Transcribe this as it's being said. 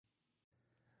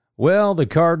Well, the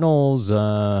Cardinals,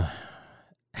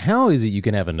 how is it you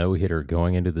can have a no-hitter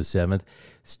going into the seventh,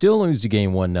 still lose to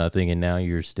game 1-0, and now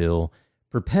you're still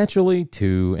perpetually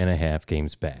 2.5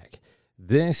 games back?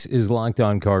 This is Locked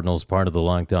On Cardinals, part of the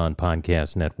Locked On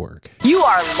Podcast Network. You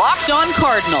are Locked On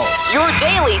Cardinals, your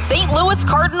daily St. Louis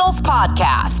Cardinals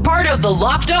podcast. Part of the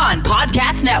Locked On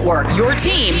Podcast Network, your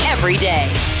team every day.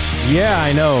 Yeah,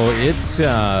 I know. It's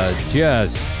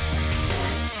just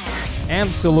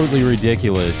absolutely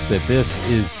ridiculous that this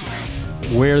is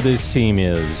where this team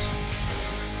is.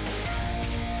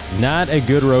 Not a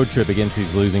good road trip against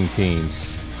these losing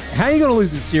teams. How are you going to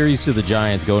lose a series to the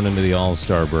Giants going into the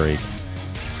All-Star break?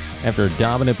 After a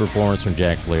dominant performance from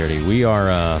Jack Flaherty,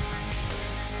 we're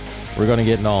going to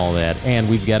get into all that, and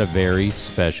we've got a very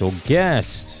special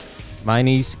guest, my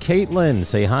niece Caitlin.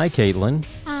 Say hi, Caitlin.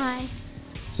 Hi.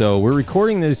 So we're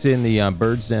recording this in the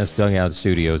Bird's Nest Dugout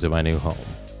Studios at my new home,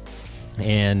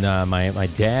 and my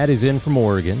dad is in from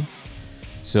Oregon,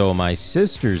 so my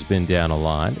sister's been down a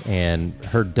lot, and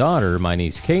her daughter, my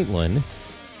niece Caitlin,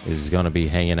 is going to be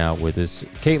hanging out with us.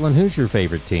 Caitlin, who's your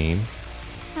favorite team?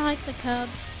 I like the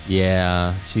Cubs.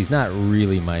 Yeah, she's not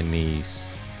really my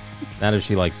niece. Not if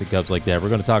she likes the Cubs like that. We're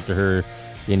going to talk to her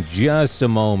in just a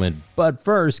moment. But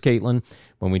first, Caitlin,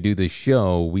 when we do this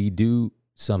show, we do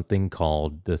something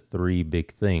called the three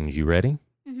big things. You ready?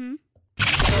 Mm-hmm.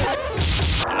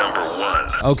 Number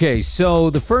one. Okay, so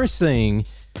the first thing,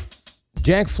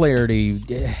 Jack Flaherty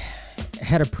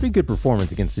had a pretty good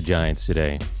performance against the Giants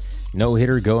today.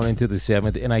 No-hitter going into the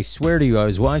seventh. And I swear to you, I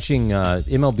was watching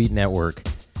MLB Network.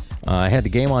 I had the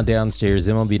game on downstairs,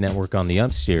 MLB Network on the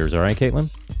upstairs. All right,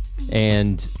 Caitlin?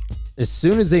 And as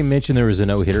soon as they mentioned there was a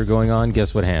no-hitter going on,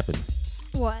 guess what happened?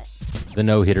 What? The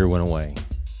no-hitter went away.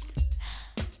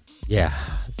 Yeah.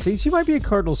 See, she might be a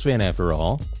Cardinals fan after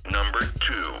all. Number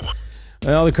two.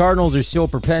 Well, the Cardinals are still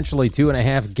perpetually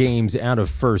 2.5 games out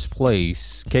of first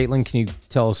place. Caitlin, can you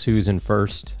tell us who's in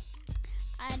first?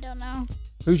 I don't know.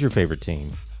 Who's your favorite team?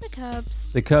 The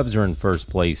Cubs. The Cubs are in first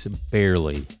place,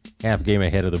 barely. Half game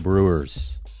ahead of the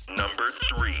Brewers. Number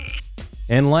three.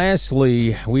 And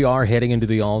lastly, we are heading into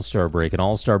the All-Star break, an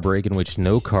All-Star break in which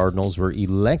no Cardinals were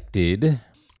elected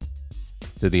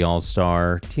to the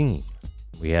All-Star team.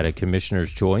 We had a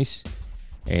commissioner's choice,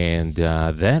 and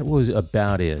that was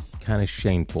about it. Kind of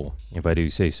shameful, if I do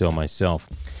say so myself.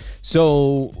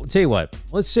 So, I'll tell you what,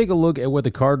 let's take a look at what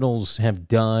the Cardinals have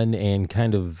done and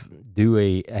kind of do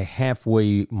a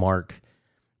halfway mark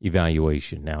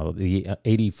evaluation. Now, the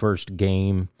 81st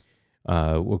game,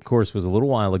 of course, was a little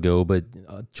while ago, but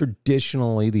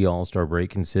traditionally the All-Star break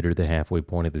considered the halfway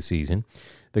point of the season.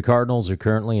 The Cardinals are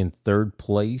currently in third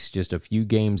place, just a few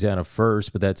games out of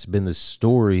first, but that's been the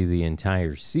story the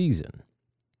entire season.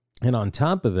 And on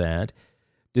top of that,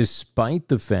 despite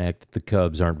the fact that the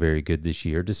Cubs aren't very good this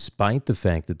year, despite the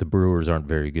fact that the Brewers aren't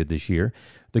very good this year,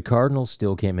 the Cardinals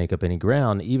still can't make up any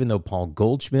ground, even though Paul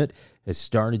Goldschmidt has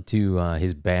started to,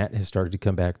 his bat has started to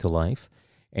come back to life.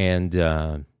 And,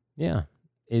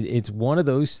 it's one of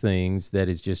those things that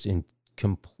is just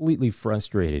completely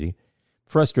frustrating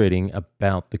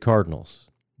about the Cardinals.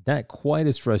 Not quite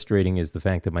as frustrating as the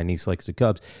fact that my niece likes the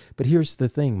Cubs. But here's the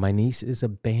thing. My niece is a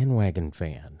bandwagon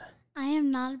fan. I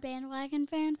am not a bandwagon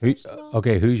fan, first of all.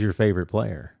 Okay, who's your favorite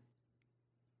player?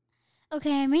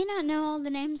 Okay, I may not know all the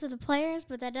names of the players,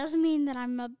 but that doesn't mean that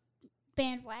I'm a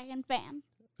bandwagon fan.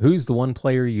 Who's the one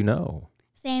player you know?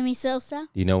 Sammy Sosa.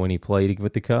 Do you know when he played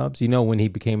with the Cubs? You know when he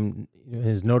became,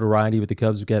 his notoriety with the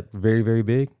Cubs got very, very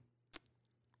big?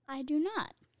 I do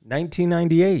not.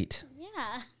 1998.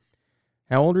 Yeah.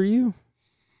 How old are you?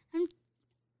 I'm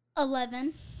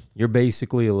 11. You're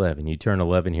basically 11. You turn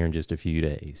 11 here in just a few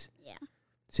days. Yeah.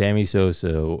 Sammy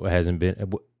Sosa hadn't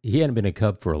been a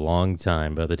Cub for a long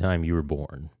time by the time you were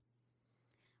born.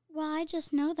 Well, I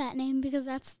just know that name because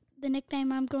that's the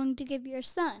nickname I'm going to give your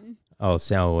son. Oh,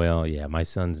 well, yeah. My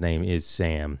son's name is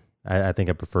Sam. I think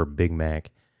I prefer Big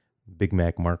Mac. Big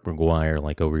Mac Mark McGuire,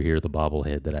 like over here, the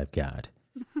bobblehead that I've got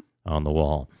on the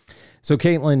wall. So,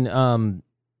 Caitlin,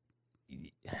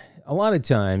 a lot of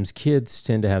times kids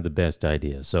tend to have the best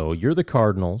idea. So you're the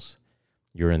Cardinals.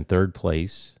 You're in third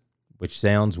place, which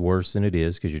sounds worse than it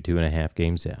is because you're 2.5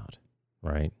 games out,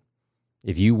 right?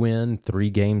 If you win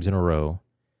 3 games in a row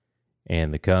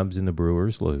and the Cubs and the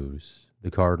Brewers lose,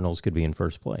 the Cardinals could be in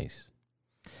first place.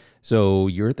 So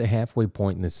you're at the halfway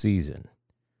point in the season.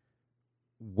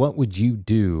 What would you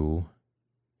do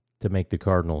to make the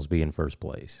Cardinals be in first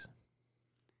place?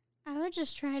 I would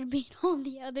just try to beat all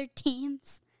the other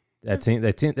teams.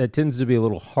 That tends to be a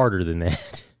little harder than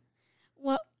that.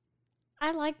 Well,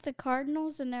 I like the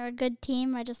Cardinals, and they're a good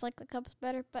team. I just like the Cubs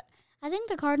better, but I think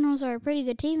the Cardinals are a pretty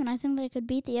good team, and I think they could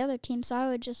beat the other team, so I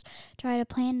would just try to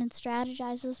plan and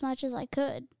strategize as much as I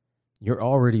could. You're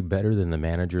already better than the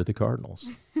manager of the Cardinals.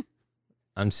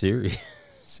 I'm serious.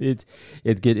 It's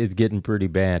getting pretty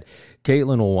bad.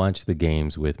 Caitlin will watch the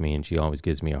games with me, and she always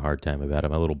gives me a hard time about it.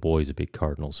 My little boy's a big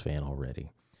Cardinals fan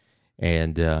already.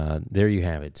 And there you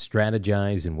have it.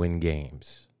 Strategize and win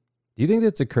games. Do you think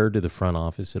that's occurred to the front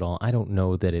office at all? I don't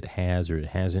know that it has or it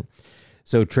hasn't.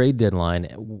 So trade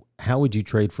deadline, how would you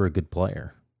trade for a good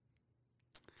player?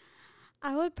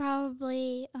 I would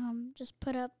probably just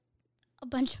put up a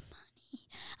bunch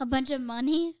of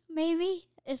money, maybe,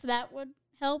 if that would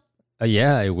help.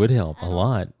 Yeah, it would help a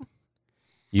lot.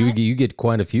 You get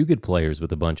quite a few good players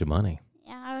with a bunch of money.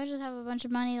 Yeah, I would just have a bunch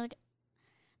of money, like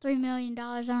 $3 million.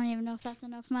 I don't even know if that's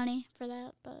enough money for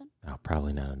that, but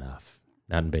Probably not enough.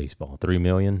 Not in baseball. $3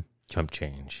 million, chump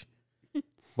change.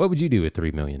 What would you do with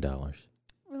 $3 million?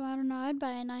 well, I don't know. I'd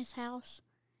buy a nice house,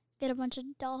 get a bunch of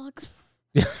dogs,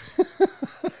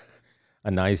 A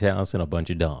nice house and a bunch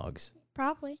of dogs.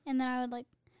 probably, and then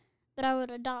I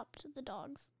would adopt the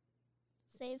dogs,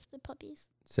 save the puppies.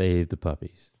 Save the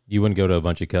puppies. You wouldn't go to a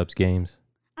bunch of Cubs games?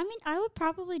 I mean, I would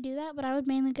probably do that, but I would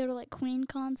mainly go to like Queen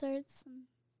concerts. And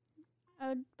I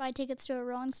would buy tickets to a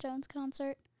Rolling Stones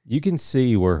concert. You can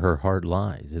see where her heart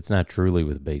lies. It's not truly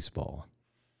with baseball.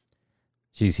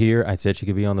 She's here. I said she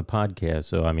could be on the podcast,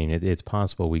 so I mean, it's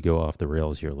possible we go off the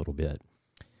rails here a little bit.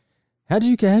 How'd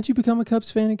you become a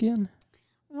Cubs fan again?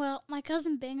 Well, my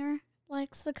cousin Binger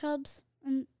likes the Cubs,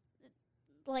 and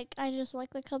I just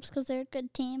like the Cubs because they're a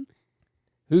good team.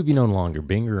 Who have you known longer,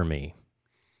 Binger or me?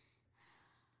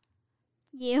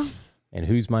 You. And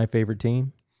who's my favorite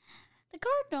team? The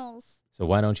Cardinals. So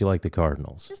why don't you like the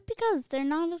Cardinals? Just because they're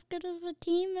not as good of a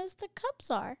team as the Cubs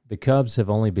are. The Cubs have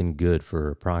only been good for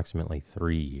approximately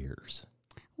 3 years.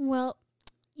 Well,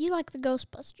 you like the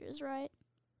Ghostbusters, right?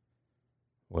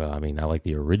 Well, I mean, I like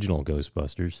the original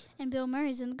Ghostbusters. And Bill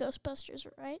Murray's in the Ghostbusters,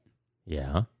 right?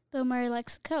 Yeah. Bill Murray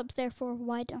likes the Cubs, therefore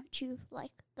why don't you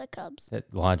like the Cubs?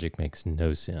 That logic makes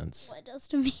no sense. Well, it does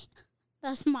to me.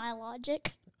 That's my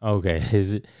logic. Okay,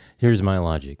 here's my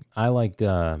logic. I like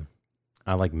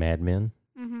Mad Men.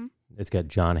 Mm-hmm. It's got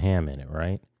John Hamm in it,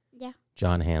 right? Yeah.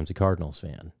 John Hamm's a Cardinals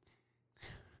fan.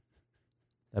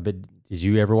 Did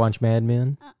you ever watch Mad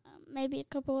Men? Maybe a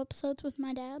couple episodes with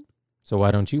my dad. So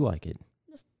why don't you like it?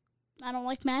 I don't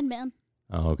like Mad Men.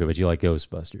 Oh, okay, but you like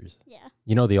Ghostbusters. Yeah.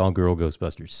 You know the all-girl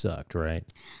Ghostbusters sucked, right?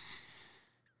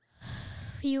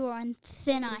 You are on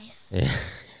thin ice.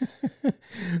 Yeah.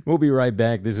 We'll be right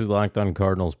back. This is Locked On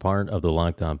Cardinals, part of the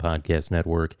Locked On Podcast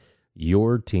Network.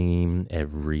 Your team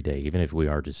every day, even if we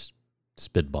are just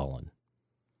spitballing.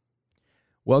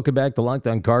 Welcome back to Locked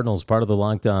On Cardinals, part of the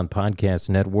Locked On Podcast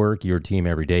Network, your team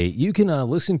every day. You can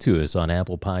listen to us on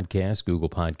Apple Podcasts, Google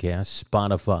Podcasts,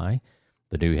 Spotify,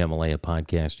 the new Himalaya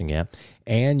podcasting app,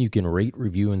 and you can rate,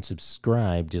 review, and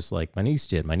subscribe just like my niece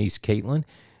did. My niece, Caitlin,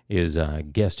 is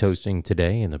guest hosting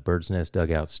today in the Bird's Nest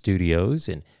Dugout Studios.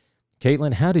 And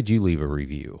Caitlin, how did you leave a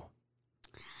review?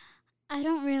 I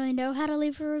don't really know how to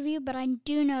leave a review, but I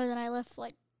do know that I left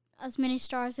as many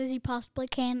stars as you possibly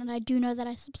can, and I do know that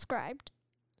I subscribed.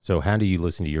 So how do you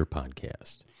listen to your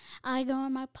podcast? I go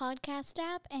on my podcast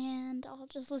app, and I'll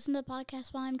just listen to the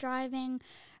podcast while I'm driving.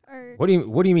 Or What do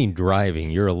you mean driving?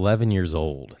 You're 11 years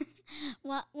old.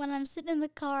 when I'm sitting in the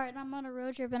car and I'm on a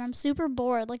road trip and I'm super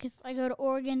bored, like if I go to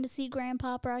Oregon to see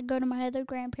Grandpa, or I go to my other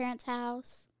grandparents'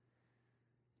 house.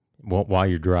 While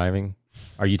you're driving?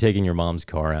 Are you taking your mom's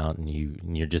car out and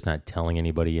you're just not telling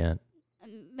anybody yet?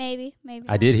 Maybe.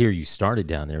 I did hear you started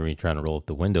down there when you were trying to roll up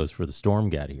the windows before the storm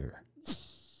got here.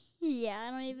 Yeah,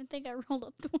 I don't even think I rolled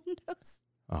up the windows.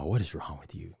 Oh, what is wrong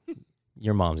with you?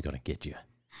 Your mom's going to get you.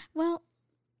 Well,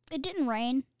 it didn't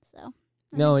rain, so.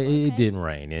 No, I think we're it okay. didn't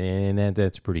rain, and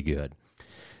that's pretty good.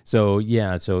 So,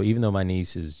 yeah, even though my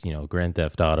niece is, Grand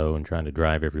Theft Auto and trying to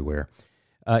drive everywhere,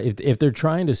 if they're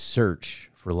trying to search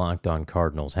for Locked On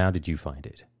Cardinals, how did you find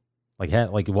it?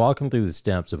 Like walk them through the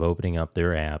steps of opening up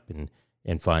their app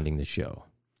and finding the show.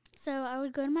 So I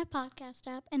would go to my podcast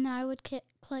app, and then I would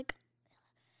click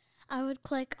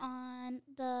on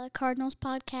the Cardinals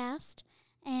podcast,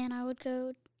 and I would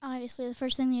go, obviously, the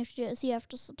first thing you have to do is you have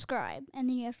to subscribe, and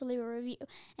then you have to leave a review,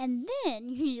 and then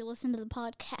you need to listen to the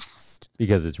podcast.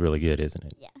 Because it's really good, isn't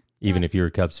it? Yeah. Even if you're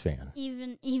a Cubs fan.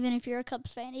 Even if you're a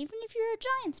Cubs fan, even if you're a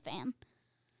Giants fan.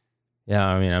 Yeah,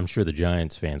 I mean, I'm sure the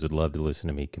Giants fans would love to listen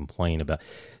to me complain about,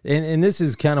 and this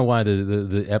is kind of why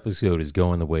the episode is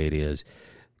going the way it is.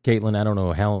 Caitlin, I don't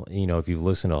know how, if you've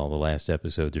listened to all the last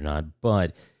episodes or not,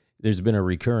 but there's been a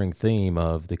recurring theme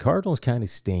of the Cardinals kind of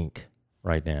stink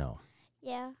right now.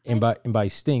 Yeah. And by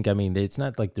stink, I mean it's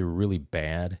not like they're really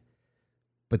bad,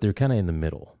 but they're kind of in the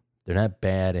middle. They're not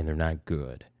bad and they're not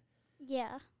good.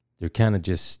 Yeah. They're kind of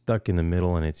just stuck in the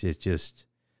middle, and it's just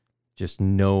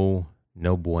no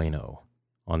bueno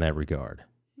on that regard.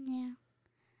 Yeah.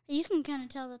 You can kind of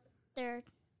tell that they're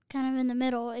kind of in the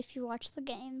middle if you watch the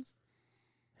games.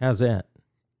 How's that?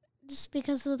 Just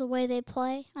because of the way they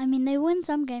play. I mean, they win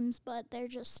some games, but they're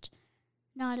just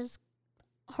not as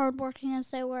hardworking as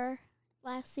they were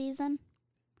last season.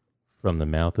 From the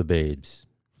mouth of babes.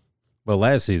 Well,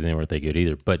 last season they weren't that good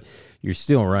either, but you're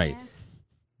still right. Yeah.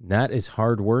 Not as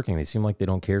hardworking. They seem like they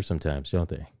don't care sometimes, don't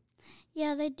they?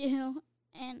 Yeah, they do.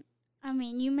 And, I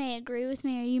mean, you may agree with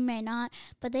me or you may not,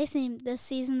 but they seem this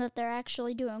season that they're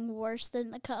actually doing worse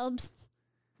than the Cubs.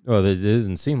 Well, it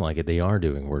doesn't seem like it. They are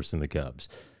doing worse than the Cubs.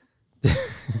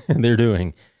 They're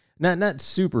doing not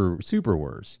super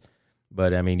worse.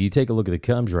 But, I mean, you take a look at the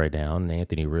Cubs right now, and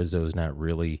Anthony Rizzo's not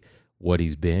really what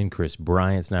he's been. Chris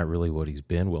Bryant's not really what he's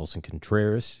been. Wilson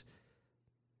Contreras.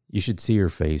 You should see her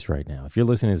face right now. If you're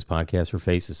listening to this podcast, her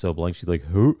face is so blank. She's like,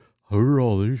 who are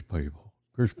all these people?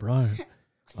 Chris Bryant.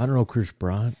 I don't know Chris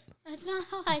Bryant. That's not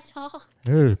how I talk.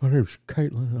 Hey, my name's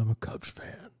Caitlin, and I'm a Cubs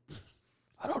fan.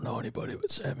 I don't know anybody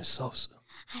but Sammy Sosa.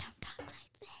 I don't talk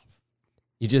like this.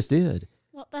 You just did.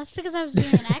 Well, that's because I was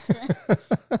doing an accent.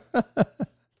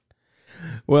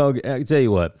 Well, I tell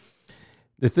you what.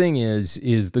 The thing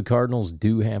is the Cardinals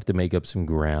do have to make up some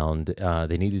ground.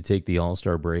 They need to take the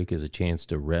All-Star break as a chance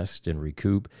to rest and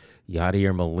recoup.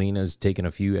 Yadier Molina's taking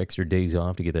a few extra days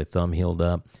off to get that thumb healed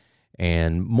up.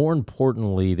 And more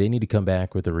importantly, they need to come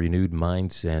back with a renewed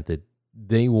mindset that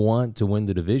they want to win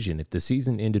the division. If the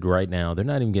season ended right now, they're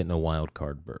not even getting a wild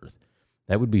card berth.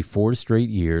 That would be 4 straight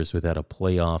years without a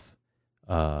playoff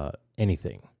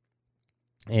anything.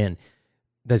 And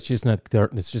that's just not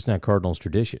Cardinals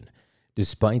tradition.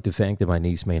 Despite the fact that my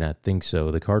niece may not think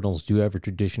so, the Cardinals do have a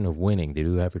tradition of winning. They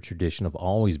do have a tradition of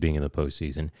always being in the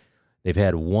postseason. They've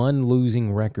had one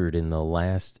losing record in the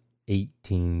last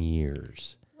 18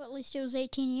 years. Well, at least it was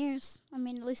 18 years. I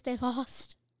mean, at least they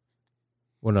lost.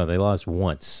 Well, no, they lost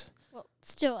once. Well,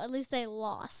 still, at least they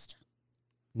lost.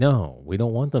 No, we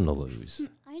don't want them to lose.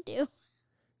 I do.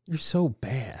 You're so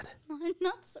bad. I'm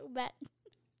not so bad.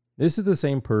 This is the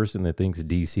same person that thinks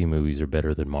DC movies are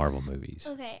better than Marvel movies.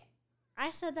 Okay, I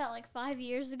said that like 5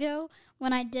 years ago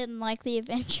when I didn't like the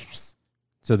Avengers.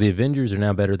 So the Avengers are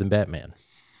now better than Batman.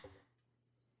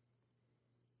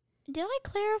 Did I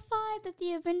clarify that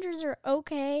the Avengers are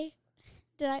okay?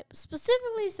 Did I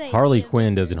specifically say Harley the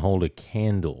Quinn doesn't Avengers? hold a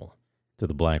candle to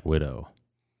the Black Widow.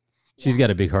 She's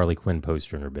got a big Harley Quinn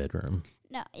poster in her bedroom.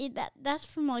 No, that's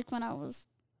from like when I was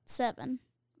 7.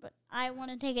 But I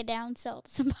want to take it down and sell it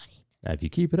to somebody. Now, if you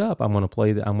keep it up, I'm gonna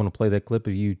play that clip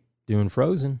of you doing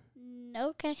Frozen.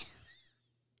 Okay.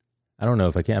 I don't know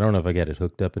if I can. I don't know if I got it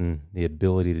hooked up in the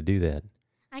ability to do that.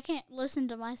 I can't listen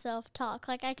to myself talk.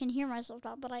 Like, I can hear myself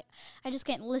talk, but I just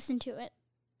can't listen to it.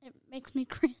 It makes me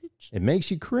cringe. It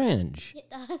makes you cringe. It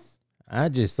does. I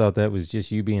just thought that was just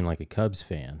you being like a Cubs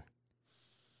fan.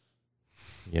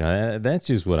 You know, that's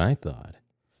just what I thought.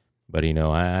 But, you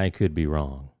know, I could be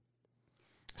wrong.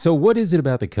 So what is it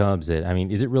about the Cubs that, I mean,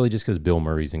 is it really just because Bill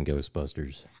Murray's in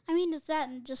Ghostbusters? I mean, it's that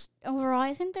and just overall,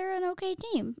 I think they're an okay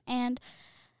team. And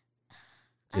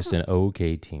Just an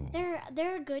okay team.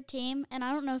 they're a good team, and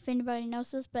I don't know if anybody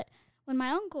knows this, but when my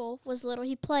uncle was little,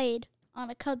 he played on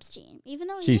a Cubs team. Even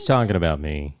though She's talking about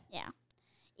me. Yeah.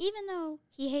 Even though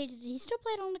he hated it, he still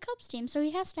played on the Cubs team, so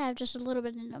he has to have just a little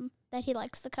bit in him that he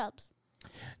likes the Cubs.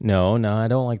 No, I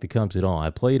don't like the Cubs at all. I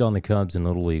played on the Cubs in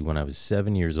Little League when I was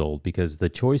 7 years old because the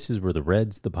choices were the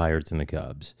Reds, the Pirates, and the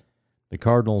Cubs. The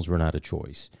Cardinals were not a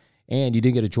choice. And you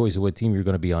didn't get a choice of what team you're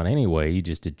going to be on anyway. You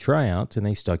just did tryouts, and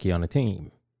they stuck you on a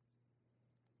team.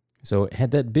 So had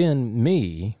that been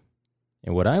me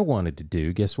and what I wanted to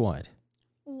do, guess what?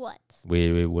 What?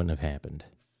 It wouldn't have happened.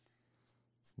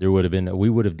 We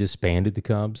would have disbanded the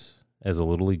Cubs as a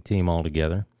Little League team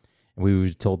altogether, and we would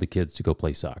have told the kids to go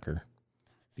play soccer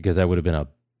because that would have been a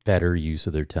better use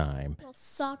of their time. Well,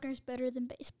 soccer's better than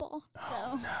baseball,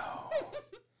 so.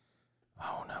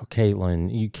 Oh, no,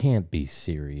 Caitlin, you can't be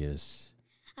serious.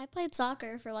 I played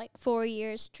soccer for like 4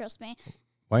 years, trust me,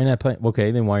 Why are you not playing? Okay,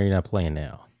 then why are you not playing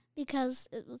now? because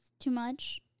it was too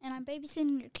much, and I'm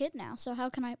babysitting your kid now, so how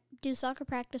can I do soccer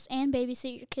practice and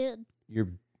babysit your kid?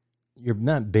 You're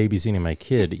not babysitting my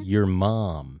kid. Your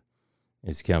mom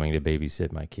is coming to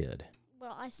babysit my kid.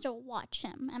 Well, I still watch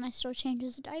him, and I still change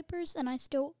his diapers, and I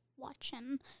still watch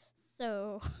him,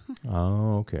 so.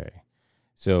 Oh, okay.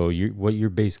 So you're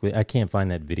basically, I can't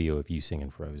find that video of you singing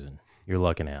Frozen. You're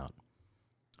lucking out.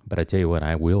 But I tell you what,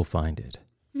 I will find it.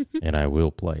 and I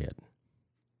will play it.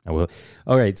 I will.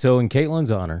 All right. So in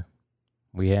Caitlin's honor,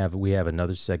 we have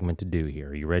another segment to do here.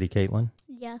 Are you ready, Caitlin?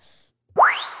 Yes.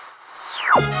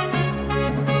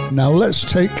 Now let's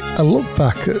take a look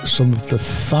back at some of the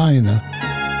finer,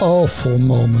 awful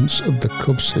moments of the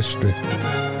Cubs' history.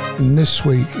 And this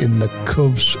week in the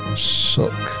Cubs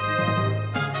Suck.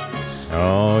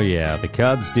 Oh, yeah. The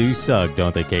Cubs do suck,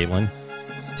 don't they, Caitlin?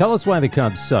 Tell us why the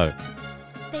Cubs suck.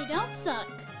 They don't suck.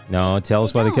 No, tell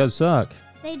us why the don't. Cubs suck.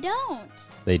 They don't.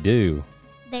 They do.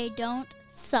 They don't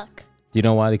suck. Do you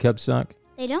know why the Cubs suck?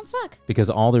 They don't suck. Because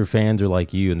all their fans are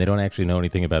like you, and they don't actually know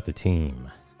anything about the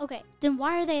team. Okay, then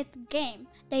why are they at the game?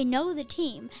 They know the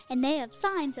team, and they have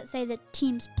signs that say the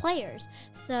team's players.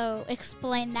 So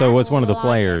explain that. So what's one of the logic.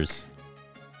 players?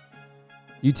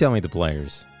 You tell me the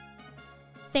players.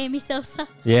 Sammy Sosa,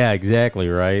 Yeah, exactly,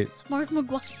 right? Mark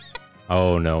McGwire.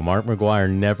 Oh, no. Mark McGwire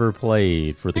never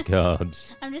played for the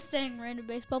Cubs. I'm just saying random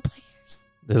baseball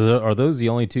players. Are those the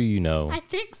only two you know? I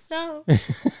think so.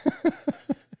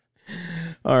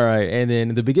 All right. And then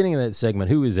at the beginning of that segment,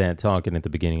 who was that talking at the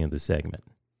beginning of the segment?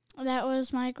 That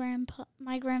was my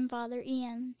grandfather,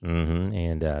 Ian.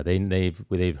 Mm-hmm. And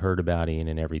they've heard about Ian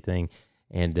and everything.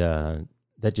 And isn't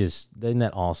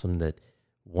that awesome that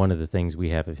one of the things we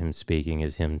have of him speaking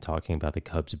is him talking about the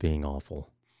Cubs being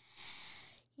awful.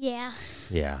 Yeah.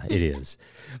 Yeah, it is.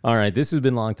 All right, this has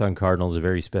been Locked On Cardinals, a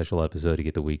very special episode to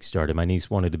get the week started. My niece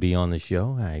wanted to be on the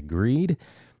show. I agreed.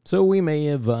 So we may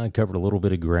have covered a little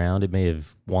bit of ground. It may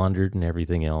have wandered and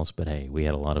everything else, but hey, we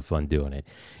had a lot of fun doing it.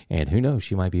 And who knows,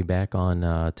 she might be back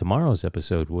on tomorrow's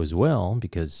episode as well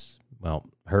because, well,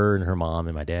 her and her mom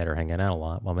and my dad are hanging out a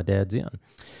lot while my dad's in.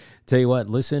 Tell you what,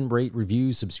 listen, rate,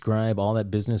 review, subscribe, all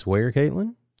that business. Where,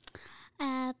 Caitlin?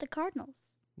 At the Cardinals.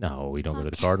 No, we don't go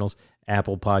to the Cardinals.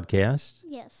 Apple Podcasts,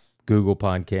 Yes. Google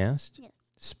Podcast, Yes.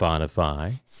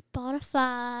 Spotify,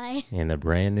 Spotify. and the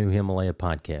brand new Himalaya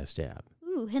podcast app.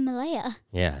 Ooh, Himalaya.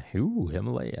 Yeah,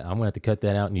 Himalaya. I'm going to have to cut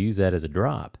that out and use that as a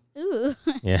drop. Ooh.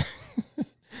 Yeah.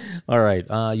 All right.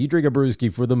 You drink a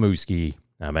brewski for the mooski.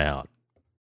 I'm out.